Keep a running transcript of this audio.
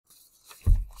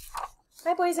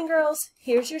Hi, boys and girls.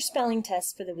 Here's your spelling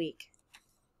test for the week.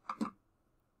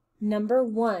 Number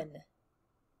 1,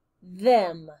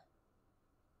 them.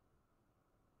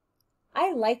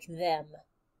 I like them.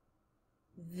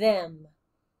 Them.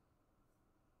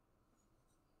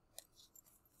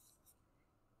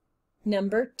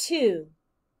 Number 2,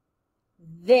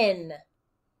 then.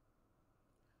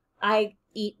 I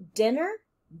eat dinner,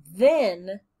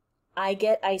 then I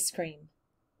get ice cream.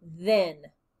 Then.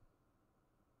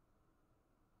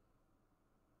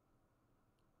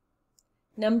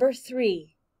 Number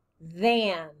 3,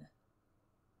 than.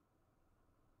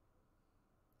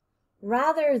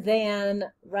 Rather than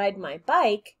ride my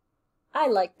bike, I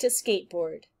like to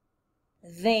skateboard.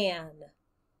 Than.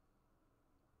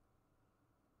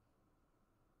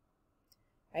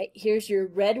 All right, here's your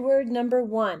red word number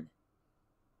 1.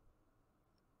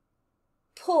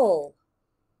 Pull.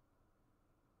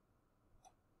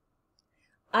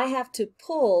 I have to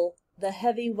pull the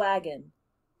heavy wagon.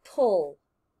 Pull.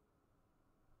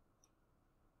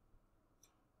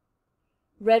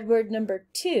 Red word number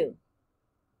 2,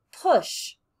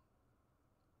 push.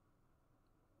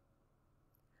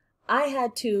 I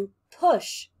had to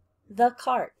push the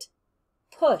cart.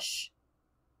 Push.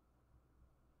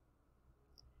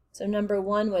 So number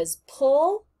 1 was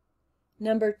pull.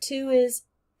 Number 2 is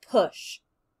push.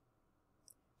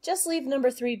 Just leave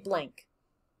number 3 blank.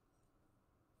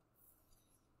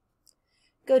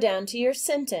 Go down to your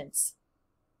sentence.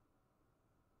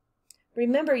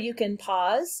 Remember, you can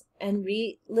pause and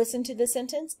re-listen to the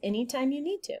sentence anytime you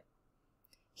need to.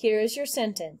 Here is your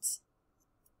sentence.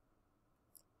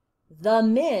 The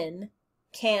men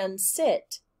can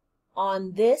sit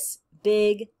on this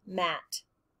big mat.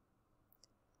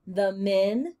 The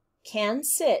men can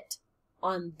sit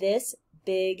on this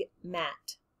big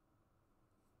mat.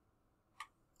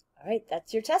 All right,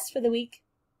 that's your test for the week.